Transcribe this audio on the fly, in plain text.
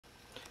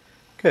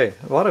Okay,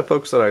 a lot of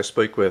folks that I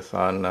speak with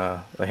on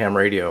the ham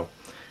radio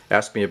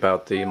ask me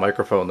about the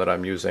microphone that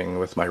I'm using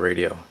with my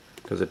radio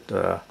because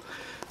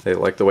they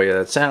like the way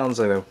it sounds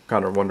and they're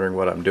kind of wondering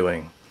what I'm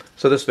doing.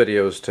 So this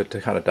video is to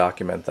kind of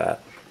document that.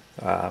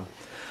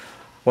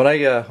 When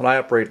I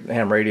operate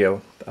ham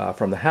radio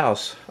from the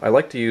house, I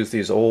like to use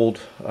these old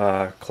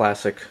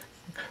classic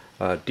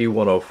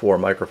D-104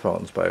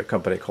 microphones by a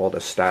company called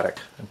Astatic.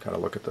 And kind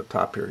of look at the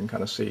top here and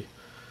kind of see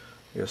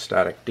the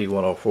Astatic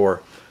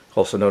D-104.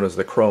 Also known as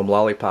the Chrome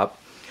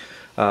Lollipop.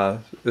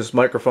 This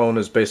microphone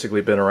has basically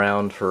been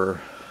around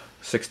for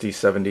 60,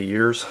 70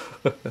 years,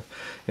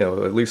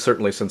 at least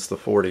certainly since the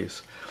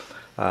 40s.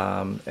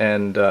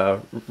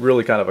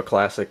 Really kind of a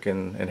classic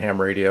in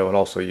ham radio and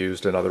also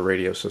used in other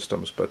radio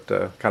systems, but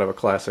kind of a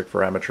classic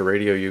for amateur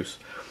radio use.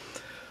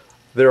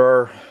 There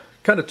are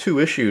kind of two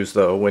issues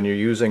though when you're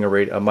using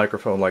a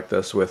microphone like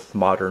this with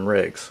modern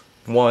rigs.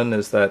 One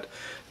is that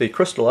the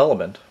crystal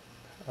element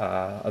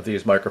of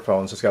these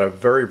microphones has got a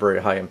very,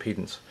 very high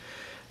impedance,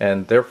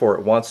 and therefore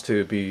it wants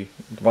to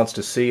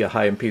see a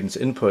high impedance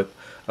input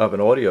of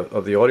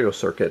the audio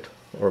circuit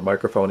or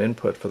microphone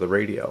input for the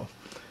radio.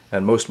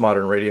 And most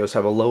modern radios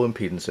have a low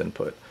impedance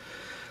input,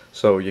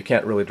 so you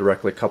can't really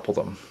directly couple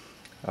them.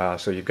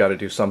 So you've got to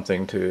do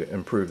something to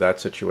improve that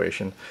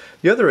situation.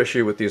 The other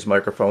issue with these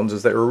microphones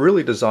is that they're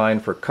really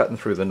designed for cutting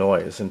through the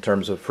noise in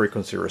terms of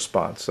frequency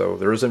response. So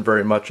there isn't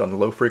very much on the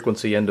low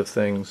frequency end of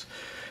things,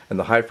 and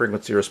the high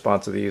frequency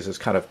response of these is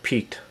kind of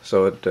peaked,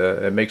 so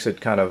it makes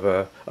it kind of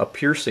a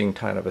piercing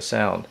kind of a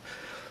sound.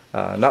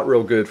 Not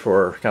real good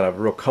for kind of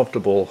real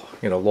comfortable,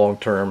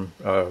 long-term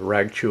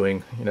rag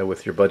chewing,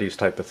 with your buddies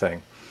type of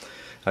thing.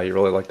 You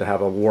really like to have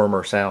a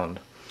warmer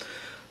sound.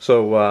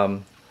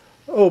 So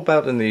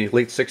about in the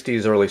late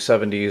 60s, early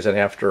 70s, and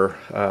after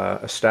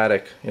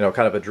Astatic,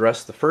 kind of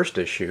addressed the first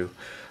issue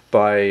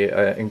by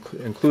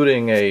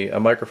including a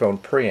microphone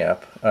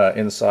preamp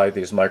inside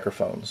these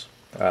microphones.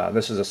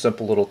 This is a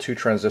simple little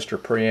 2-transistor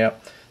preamp.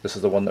 This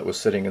is the one that was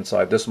sitting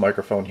inside this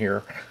microphone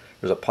here.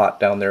 There's a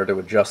pot down there to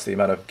adjust the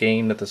amount of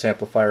gain that this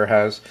amplifier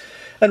has.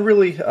 And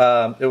really,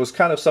 it was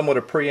kind of somewhat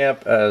a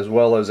preamp as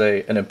well as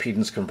an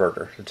impedance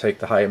converter to take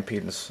the high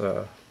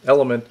impedance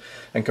element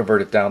and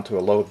convert it down to a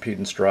low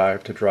impedance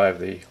drive to drive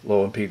the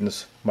low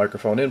impedance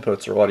microphone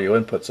inputs or audio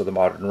inputs of the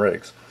modern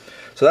rigs.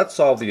 So that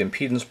solved the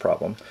impedance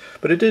problem,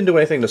 but it didn't do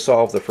anything to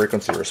solve the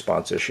frequency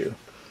response issue.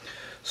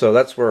 So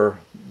that's where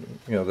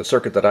the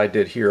circuit that I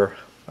did here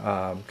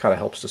kind of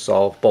helps to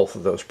solve both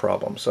of those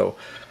problems. So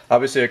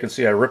obviously I can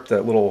see I ripped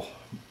that little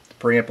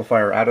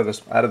preamplifier out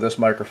of this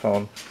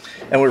microphone,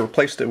 and we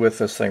replaced it with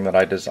this thing that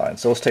I designed.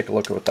 So let's take a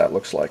look at what that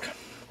looks like.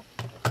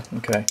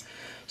 Okay,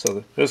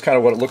 so here's kind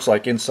of what it looks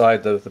like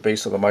inside the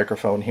base of the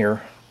microphone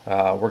here.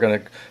 We're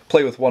going to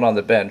play with one on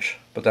the bench,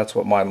 but that's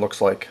what mine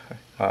looks like,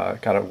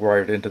 kind of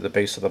wired into the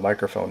base of the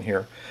microphone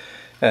here.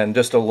 And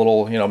just a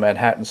little,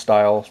 Manhattan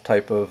style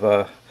type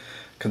of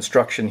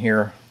construction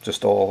here,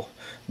 just all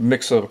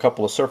mix of a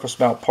couple of surface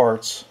mount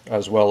parts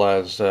as well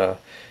as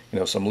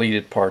some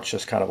leaded parts,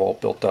 just kind of all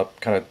built up,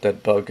 kind of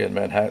dead bug and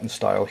Manhattan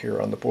style here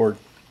on the board.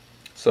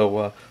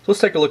 So let's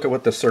take a look at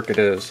what this circuit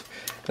is,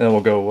 and then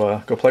we'll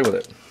go play with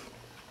it.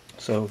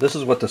 So this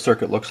is what the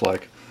circuit looks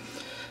like.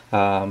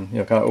 Kind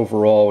of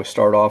overall, we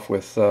start off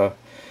with from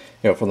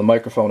the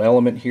microphone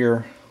element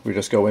here, we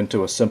just go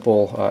into a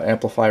simple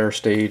amplifier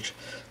stage.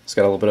 It's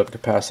got a little bit of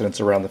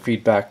capacitance around the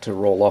feedback to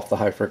roll off the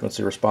high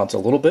frequency response a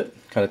little bit,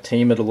 kind of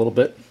tame it a little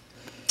bit.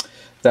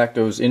 That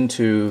goes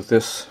into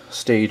this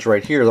stage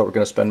right here that we're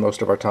going to spend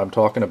most of our time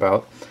talking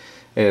about,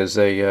 is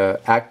a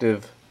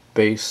active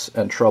bass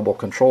and treble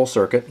control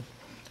circuit.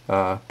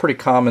 Pretty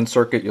common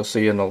circuit you'll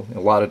see in a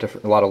lot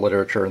of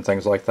literature and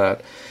things like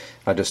that.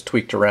 I just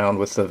tweaked around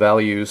with the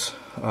values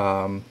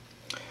on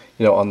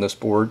this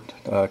board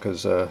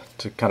to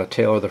kind of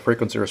tailor the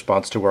frequency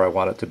response to where I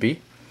want it to be.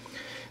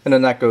 And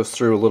then that goes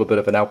through a little bit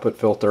of an output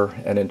filter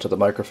and into the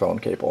microphone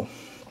cable.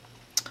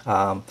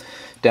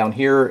 Down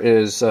here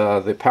is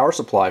the power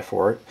supply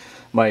for it.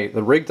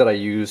 The rig that I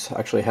use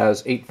actually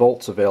has 8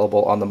 volts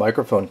available on the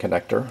microphone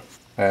connector,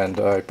 and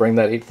I bring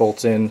that 8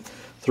 volts in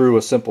through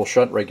a simple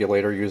shunt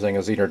regulator using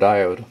a Zener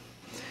diode,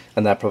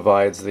 and that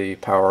provides the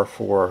power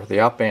for the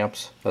op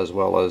amps as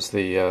well as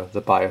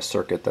the bias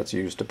circuit that's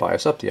used to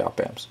bias up the op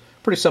amps.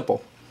 Pretty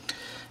simple.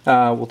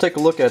 We'll take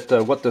a look at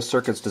what this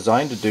circuit's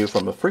designed to do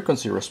from a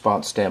frequency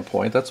response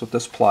standpoint. That's what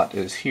this plot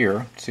is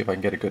here. Let's see if I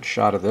can get a good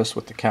shot of this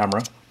with the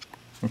camera.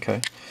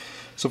 Okay,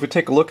 so if we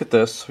take a look at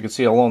this, we can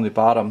see along the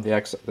bottom,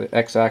 the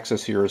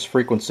x-axis here is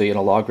frequency in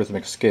a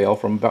logarithmic scale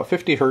from about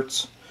 50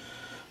 hertz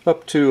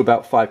up to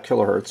about 5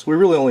 kilohertz. We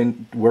really only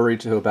worry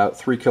to about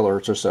 3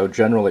 kilohertz or so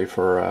generally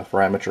for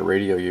amateur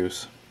radio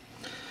use.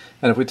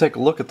 And if we take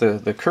a look at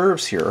the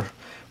curves here,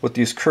 what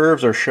these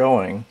curves are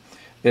showing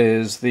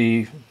is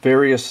the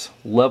various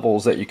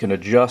levels that you can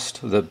adjust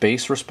the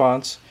bass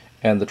response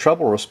and the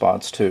treble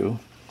response to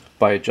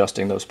by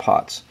adjusting those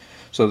pots.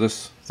 So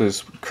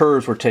these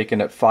curves were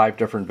taken at 5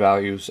 different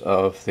values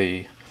of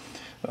the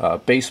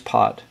bass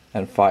pot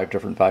and 5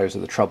 different values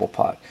of the treble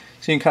pot.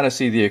 So you can kind of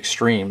see the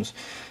extremes.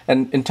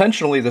 And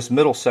intentionally, this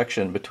middle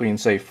section between,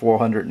 say,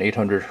 400 and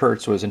 800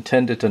 hertz was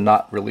intended to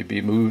not really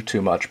be moved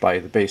too much by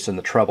the bass and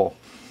the treble.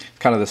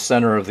 Kind of the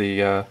center of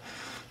the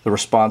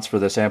response for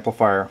this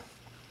amplifier.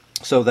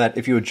 So that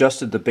if you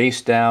adjusted the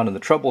bass down and the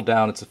treble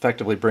down, it's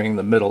effectively bringing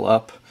the middle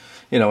up,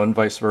 you know, and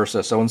vice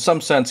versa. So in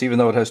some sense, even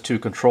though it has two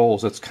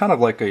controls, it's kind of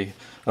like a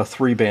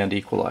 3-band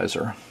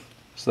equalizer.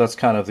 So that's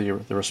kind of the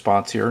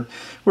response here.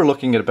 We're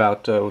looking at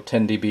about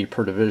 10 dB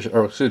per division,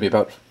 or excuse me,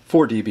 about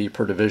 4 dB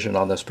per division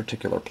on this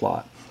particular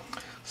plot.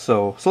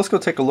 So let's go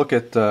take a look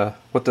at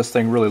what this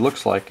thing really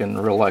looks like in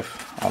real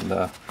life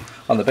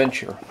on the bench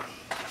here.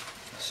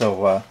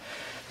 So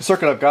the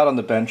circuit I've got on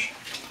the bench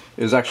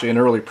is actually an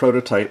early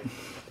prototype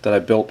that I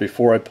built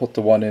before I put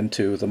the one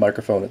into the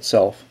microphone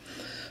itself.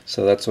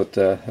 So that's what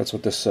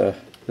this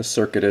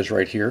circuit is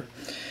right here,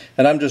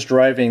 and I'm just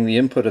driving the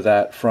input of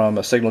that from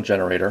a signal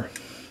generator.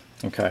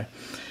 Okay,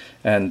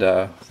 and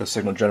the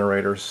signal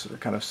generator's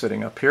kind of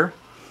sitting up here.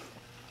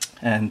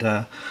 And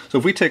so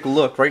if we take a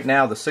look right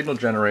now, the signal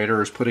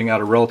generator is putting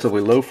out a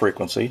relatively low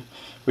frequency.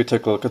 We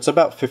take a look; it's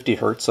about 50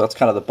 hertz, so that's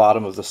kind of the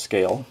bottom of the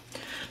scale.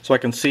 So I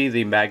can see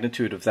the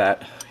magnitude of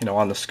that, you know,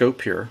 on the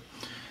scope here.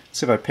 Let's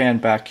see if I pan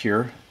back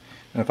here.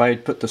 And if I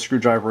put the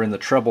screwdriver in the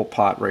treble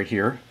pot right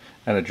here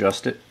and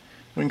adjust it,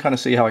 we can kind of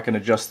see how I can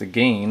adjust the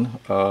gain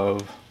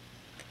of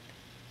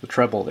the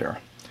treble there.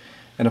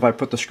 And if I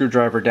put the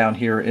screwdriver down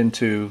here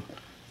into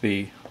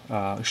the,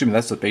 excuse me,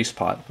 that's the bass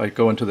pot. If I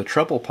go into the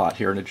treble pot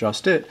here and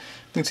adjust it,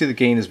 you can see the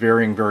gain is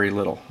varying very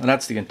little. And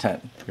that's the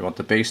intent. You want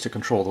the bass to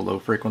control the low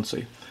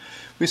frequency.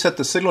 We set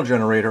the signal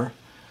generator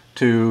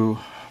to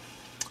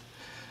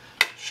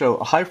show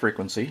a high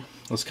frequency.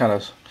 Let's kind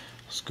of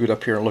scoot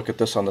up here and look at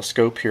this on the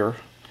scope here.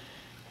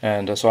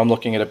 And so I'm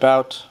looking at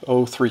about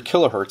 3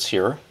 kilohertz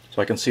here,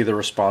 so I can see the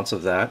response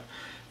of that.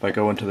 If I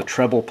go into the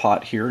treble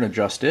pot here and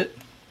adjust it,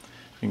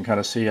 you can kind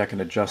of see I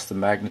can adjust the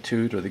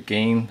magnitude or the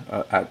gain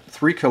at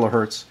 3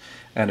 kilohertz,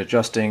 and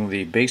adjusting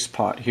the bass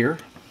pot here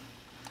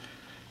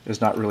is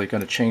not really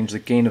going to change the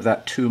gain of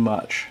that too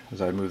much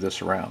as I move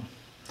this around.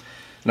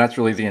 And that's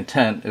really the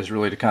intent, is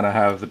really to kind of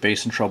have the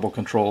bass and treble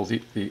control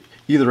the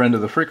either end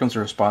of the frequency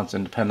response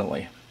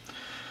independently.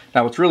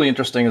 Now what's really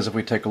interesting is if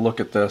we take a look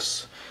at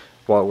this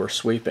while we're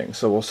sweeping.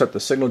 So we'll set the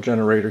signal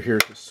generator here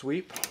to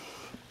sweep.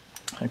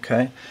 Okay,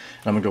 and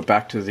I'm going to go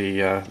back to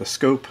the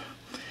scope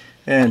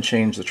and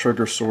change the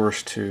trigger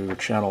source to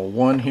channel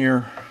 1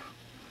 here.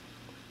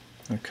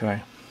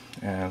 Okay,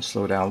 and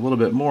slow down a little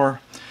bit more.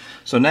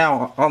 So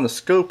now on the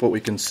scope what we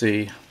can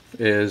see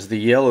is the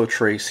yellow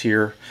trace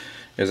here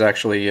is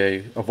actually a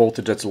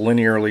voltage that's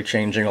linearly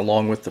changing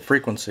along with the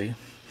frequency.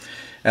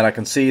 And I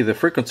can see the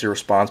frequency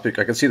response, because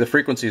I can see the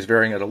frequency is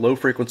varying at a low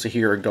frequency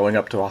here and going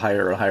up to a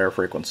higher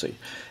frequency.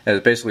 And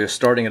it basically is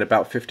starting at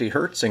about 50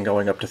 hertz and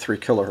going up to 3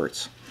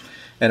 kilohertz.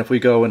 And if we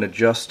go and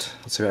adjust,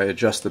 let's say I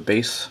adjust the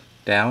bass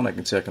down, I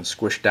can see I can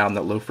squish down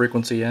that low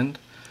frequency end.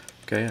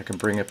 Okay, I can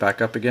bring it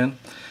back up again.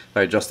 If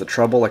I adjust the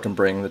treble, I can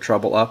bring the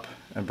treble up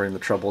and bring the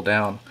treble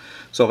down.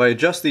 So if I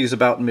adjust these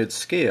about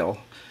mid-scale,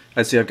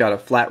 I see I've got a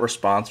flat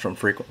response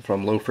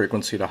from low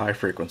frequency to high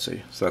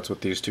frequency. So that's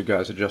what these two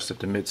guys adjusted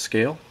to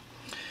mid-scale.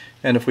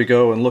 And if we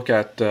go and look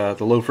at the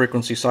low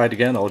frequency side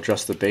again, I'll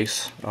adjust the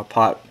bass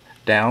pot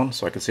down,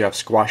 so I can see I've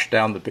squashed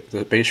down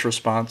the bass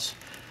response,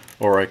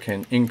 or I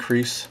can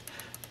increase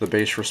the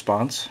bass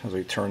response. As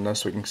we turn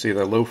this, we can see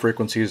the low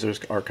frequencies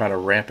are kind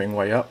of ramping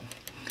way up.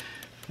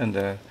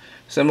 And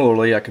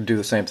similarly, I can do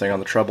the same thing on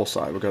the treble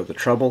side. We'll go to the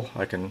treble,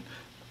 I can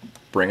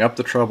bring up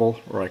the treble,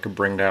 or I can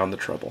bring down the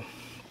treble.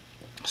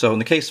 So in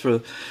the case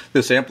for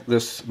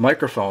this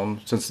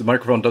microphone, since the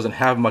microphone doesn't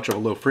have much of a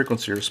low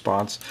frequency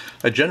response,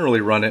 I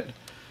generally run it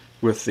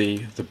with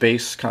the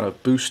bass kind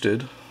of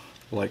boosted,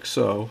 like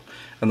so,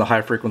 and the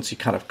high frequency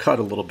kind of cut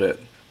a little bit.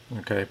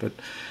 Okay, and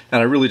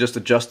I really just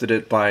adjusted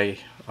it by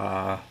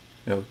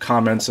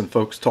comments and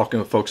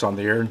talking with folks on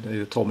the air.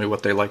 They told me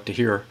what they like to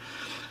hear.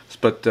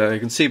 But you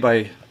can see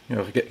by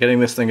getting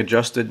this thing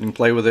adjusted and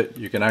play with it,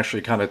 you can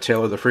actually kind of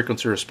tailor the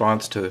frequency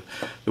response to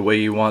the way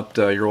you want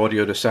your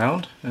audio to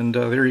sound, and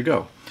there you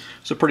go.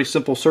 It's a pretty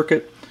simple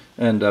circuit,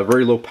 and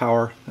very low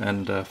power,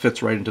 and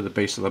fits right into the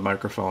base of the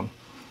microphone.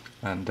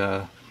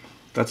 And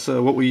that's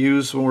what we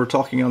use when we're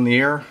talking on the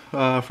air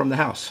from the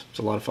house. It's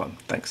a lot of fun.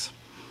 Thanks.